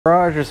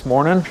Garage this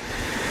morning,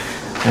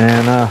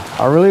 and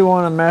I really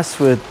want to mess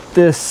with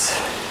this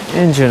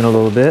engine a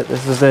little bit.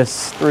 This is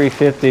this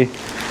 350.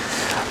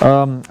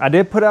 I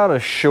did put out a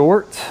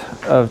short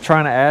of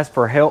trying to ask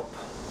for help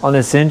on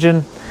this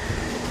engine.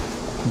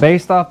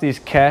 Based off these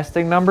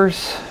casting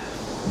numbers,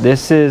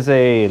 this is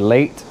a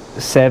late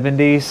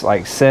 70s,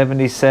 like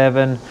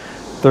 77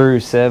 through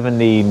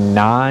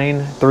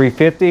 79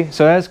 350.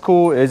 So that's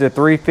cool. It's a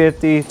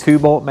 350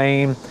 2-bolt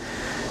main,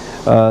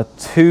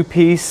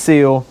 2-piece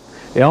seal.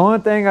 The only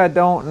thing I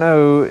don't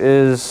know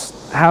is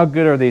how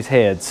good are these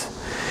heads.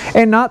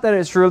 And not that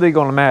it's really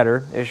going to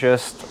matter. It's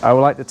just I would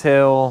like to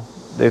tell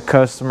the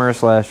customer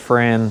slash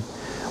friend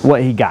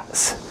what he got.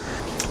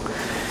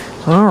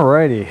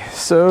 Alrighty,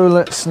 so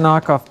let's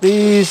knock off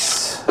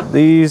these.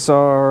 These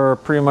are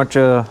pretty much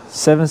a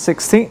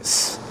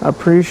 7/16, I'm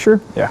pretty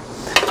sure. Yeah,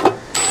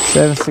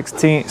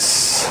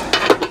 7/16.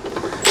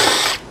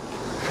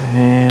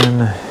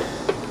 And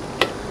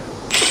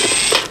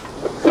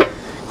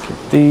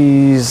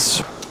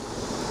these.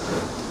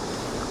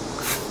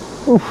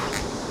 Oof.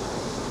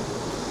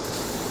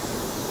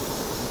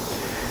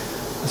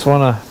 Just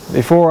wanna,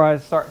 before I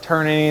start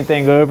turning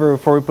anything over,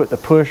 before we put the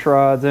push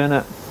rods in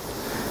it,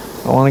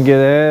 I want to get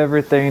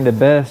everything the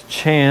best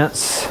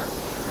chance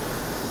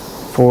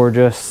for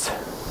just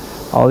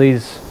all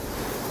these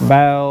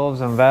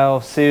valves and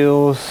valve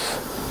seals.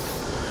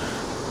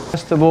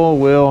 First of all,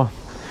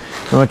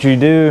 what you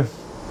do,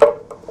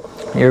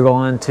 you're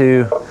going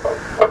to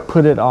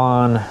put it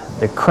on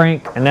the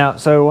crank. And now,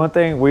 so one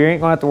thing, we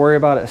ain't gonna have to worry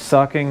about it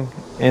sucking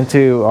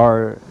into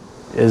our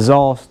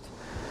exhaust,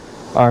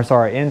 or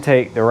sorry,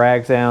 intake, the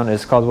rags down,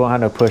 is because we won't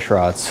have no push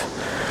rods.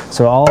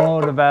 So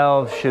all the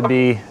valves should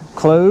be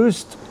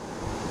closed.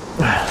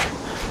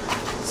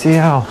 See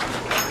how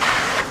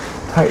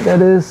tight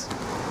that is?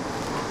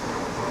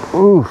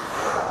 Oof.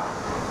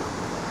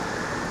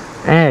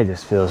 And it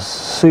just feels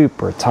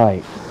super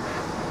tight.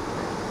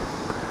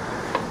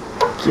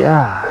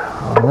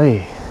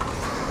 Golly.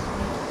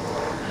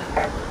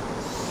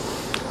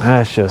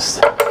 That's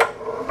just,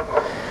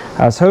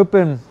 I was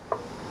hoping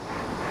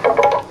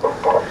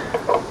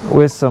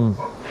with some,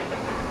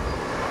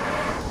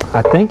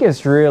 I think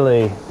it's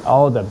really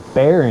all the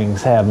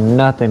bearings have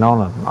nothing on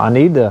them. I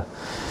need to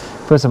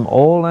put some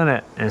oil in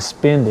it and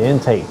spin the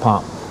intake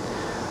pump.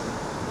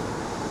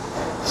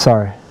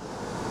 Sorry,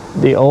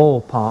 the oil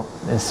pump,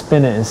 and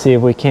spin it and see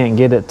if we can't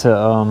get it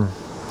to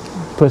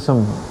put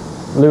some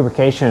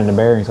lubrication in the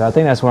bearings. I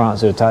think that's why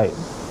it's so tight.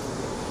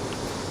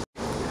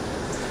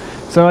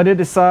 So I did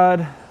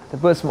decide to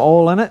put some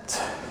oil in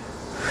it,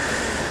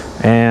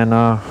 and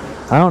I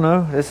don't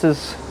know, this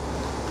is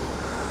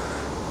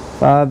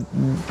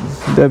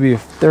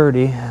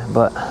 5W30,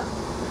 but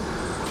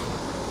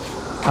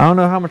I don't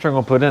know how much I'm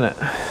going to put in it.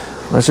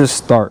 Let's just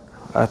start.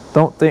 I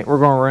don't think we're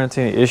going to run into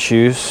any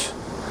issues.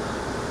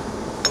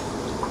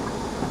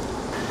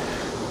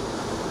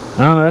 I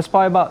don't know, that's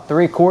probably about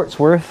 3 quarts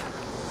worth.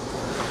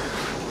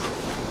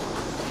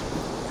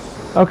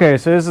 Okay,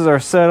 so this is our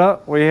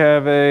setup. We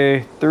have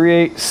a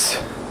 3/8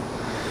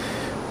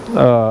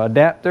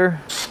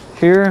 adapter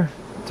here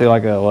to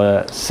like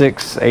a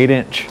 6-8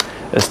 inch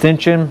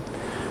extension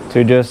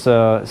to just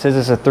it says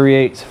it's a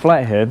 3/8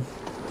 flathead.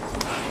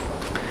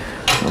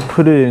 I'll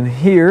put it in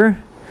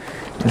here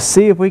and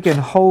see if we can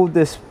hold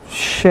this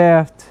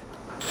shaft.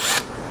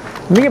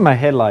 Let me get my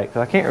headlight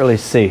because I can't really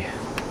see.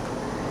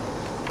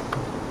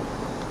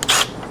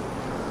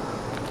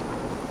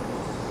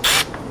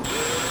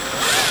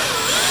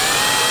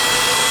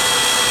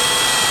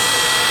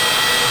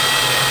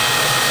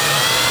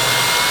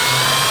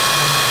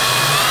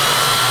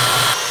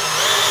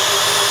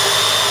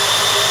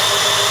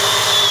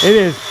 It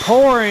is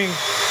pouring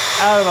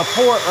out of a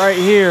port right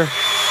here.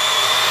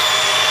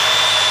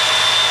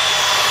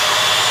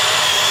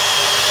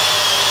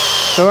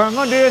 So I'm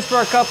gonna do this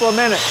for a couple of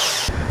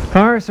minutes.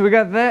 All right, so we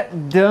got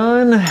that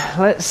done.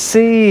 Let's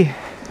see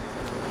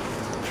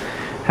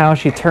how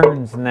she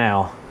turns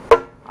now.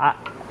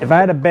 If I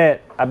had a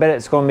bet, I bet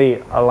it's gonna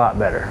be a lot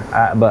better,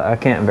 but I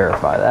can't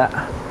verify that.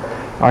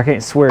 Or I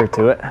can't swear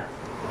to it.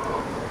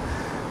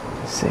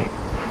 Let's see.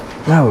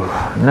 No,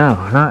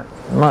 not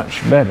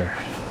much better.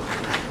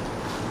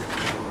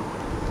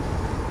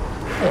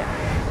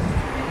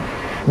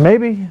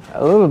 Maybe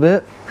a little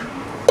bit.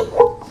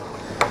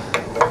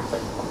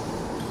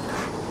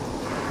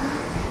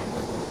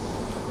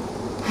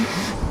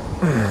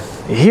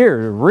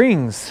 Here, the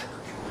rings,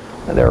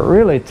 they're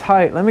really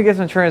tight. Let me get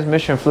some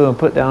transmission fluid and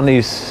put down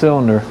these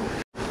cylinders.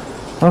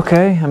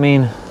 Okay, I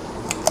mean,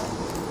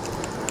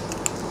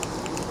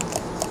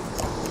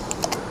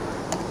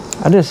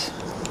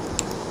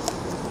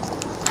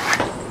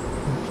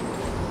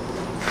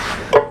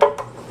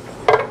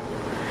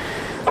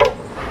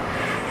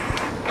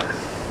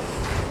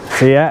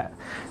 see, it's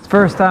the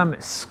first time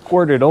it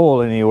squirted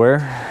oil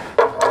anywhere.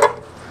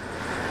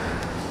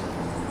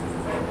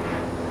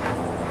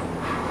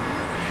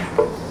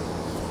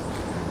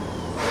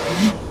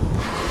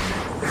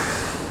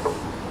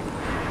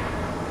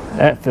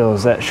 That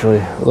feels actually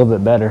a little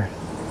bit better.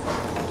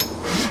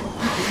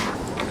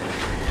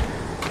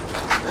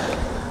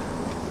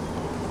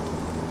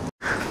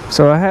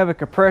 So I have a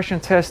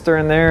compression tester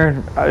in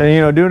there. You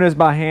know, doing this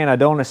by hand, I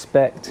don't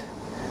expect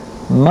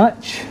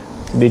much,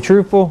 to be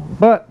truthful,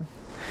 but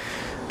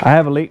I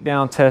have a leak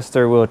down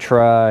tester. We'll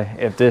try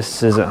if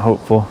this isn't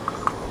hopeful.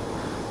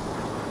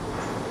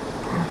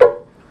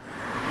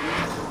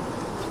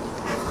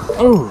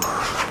 Oh,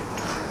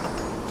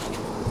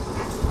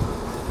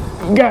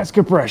 gas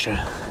compression.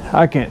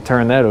 I can't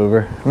turn that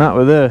over, not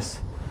with this.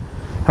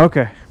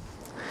 Okay,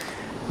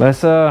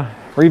 let's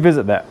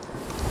revisit that.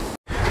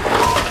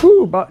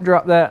 Whew, about to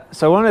drop that.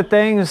 So one of the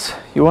things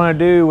you want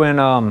to do when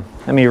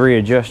let me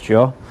readjust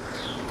y'all.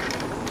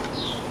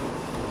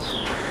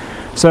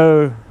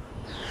 So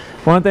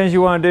one of the things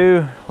you want to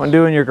do when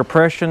doing your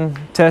compression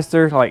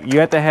tester, like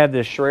you have to have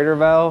this Schrader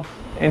valve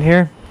in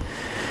here.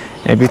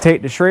 And if you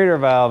take the Schrader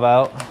valve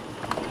out,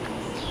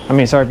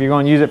 if you're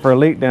going to use it for a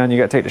leak down, you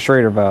got to take the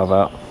Schrader valve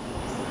out.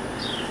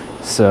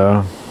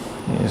 So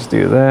you just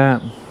do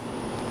that.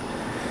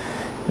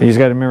 You just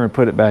got to remember to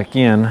put it back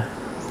in.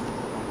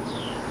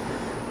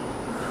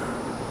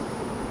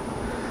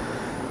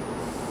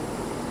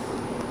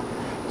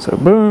 So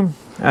boom,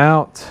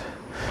 out.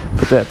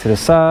 Put that to the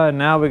side.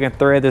 Now we can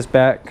thread this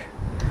back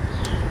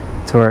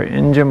to our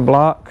engine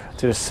block,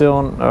 to the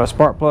cylinder,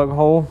 spark plug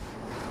hole.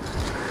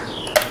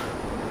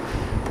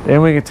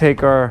 Then we can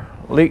take our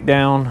leak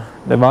down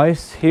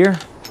device here.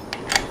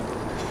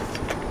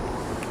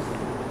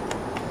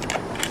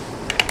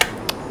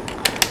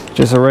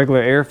 Just a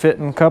regular air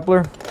fitting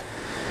coupler.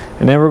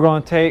 And then we're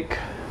going to take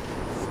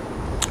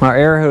our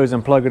air hose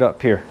and plug it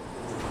up here.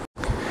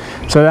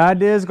 So the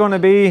idea is going to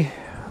be,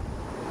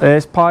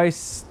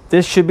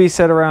 this should be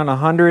set around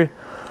 100,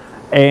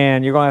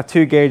 and you're going to have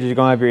two gauges. You're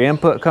going to have your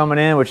input coming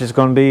in, which is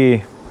going to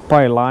be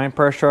probably line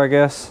pressure, I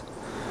guess.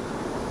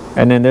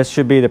 And then this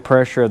should be the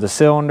pressure of the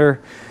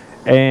cylinder,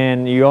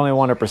 and you only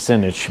want a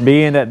percentage.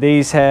 Being that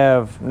these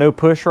have no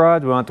push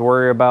rods, we don't have to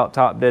worry about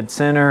top dead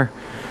center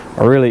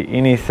or really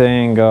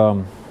anything.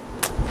 You're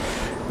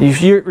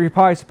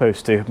probably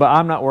supposed to, but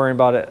I'm not worrying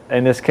about it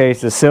in this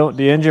case.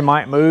 The engine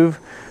might move,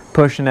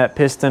 pushing that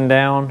piston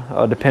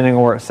down, depending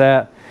on where it's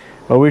at.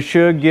 But we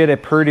should get a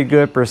pretty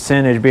good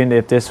percentage, being that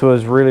if this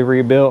was really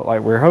rebuilt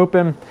like we're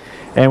hoping,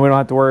 and we don't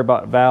have to worry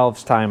about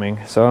valves timing.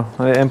 So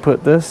let me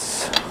input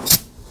this.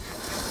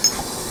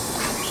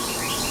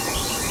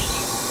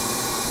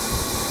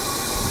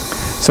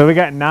 So we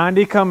got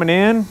 90 coming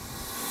in.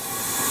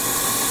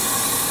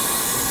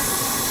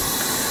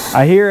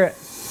 I hear it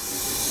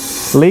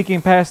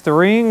leaking past the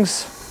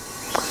rings,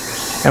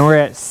 and we're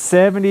at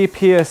 70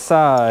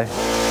 psi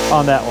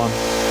on that one.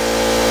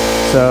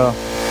 So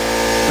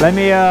let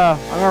me, I'm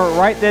gonna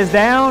write this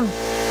down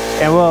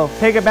and we'll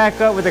pick it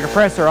back up with the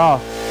compressor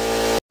off.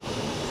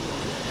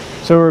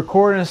 So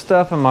recording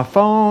stuff on my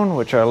phone,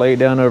 which I laid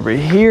down over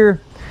here.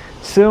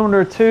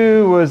 Cylinder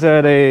 2 was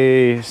at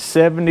a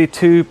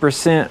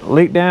 72%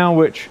 leak down,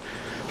 which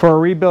for a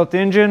rebuilt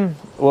engine,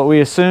 what we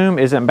assume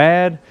isn't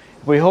bad.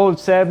 If we hold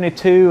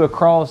 72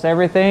 across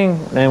everything,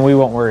 then we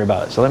won't worry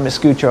about it. So let me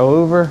scoot y'all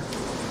over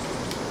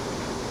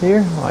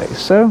here, like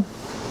so.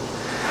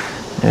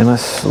 And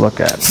let's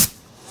look at it.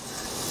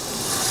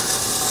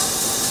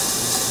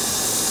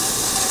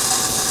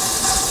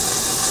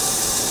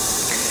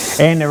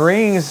 And the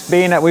rings,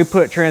 being that we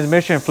put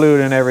transmission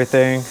fluid and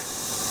everything,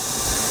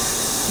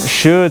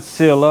 should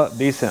seal up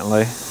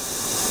decently.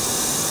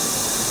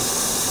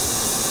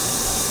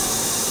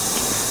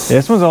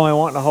 This one's only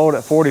wanting to hold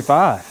at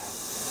 45.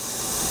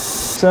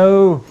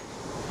 So,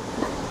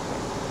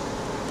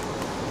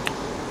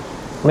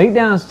 leak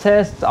downs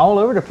tests all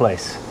over the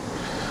place.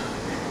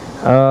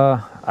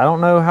 I don't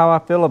know how I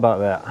feel about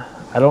that.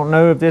 I don't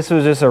know if this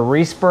was just a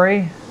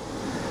respray,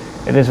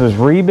 if this was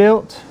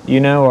rebuilt, you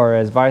know, or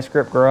as Vice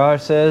Grip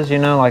Garage says, you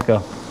know, like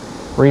a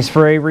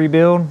respray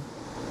rebuild.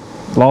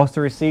 Lost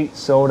the receipt,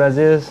 sold as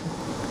is.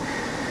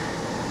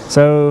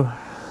 So,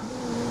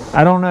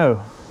 I don't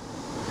know.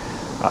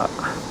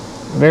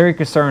 Very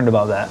concerned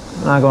about that,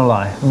 not gonna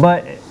lie.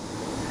 But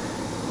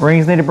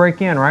rings need to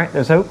break in, right?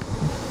 There's hope.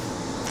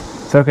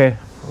 It's okay.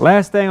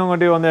 Last thing I'm gonna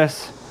do on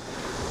this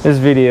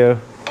video,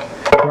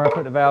 where I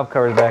put the valve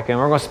covers back in,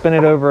 we're gonna spin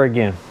it over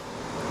again.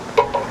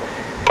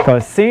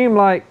 Because it seemed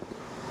like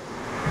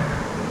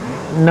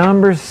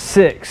number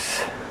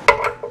 6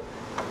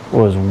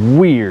 was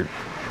weird.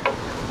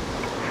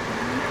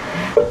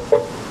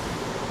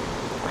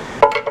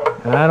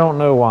 And I don't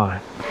know why.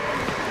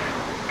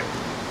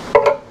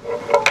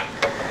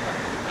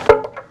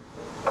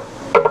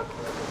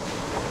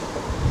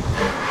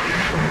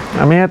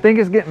 I mean, I think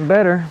it's getting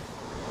better.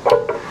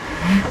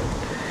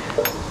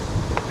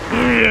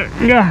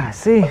 Yeah,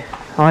 see,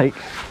 like,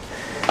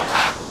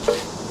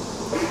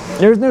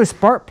 there's no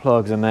spark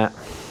plugs in that.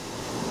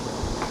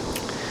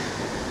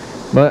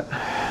 But,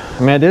 I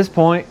mean, at this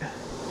point,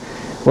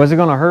 what's it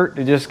gonna hurt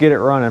to just get it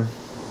running?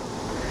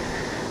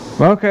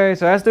 Okay,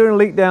 so that's doing a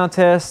leak down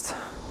test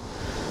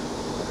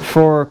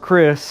for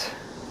Chris.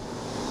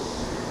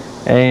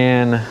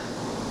 And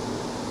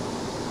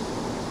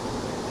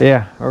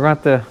yeah, we're going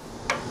to have to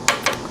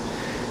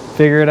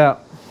figure it out.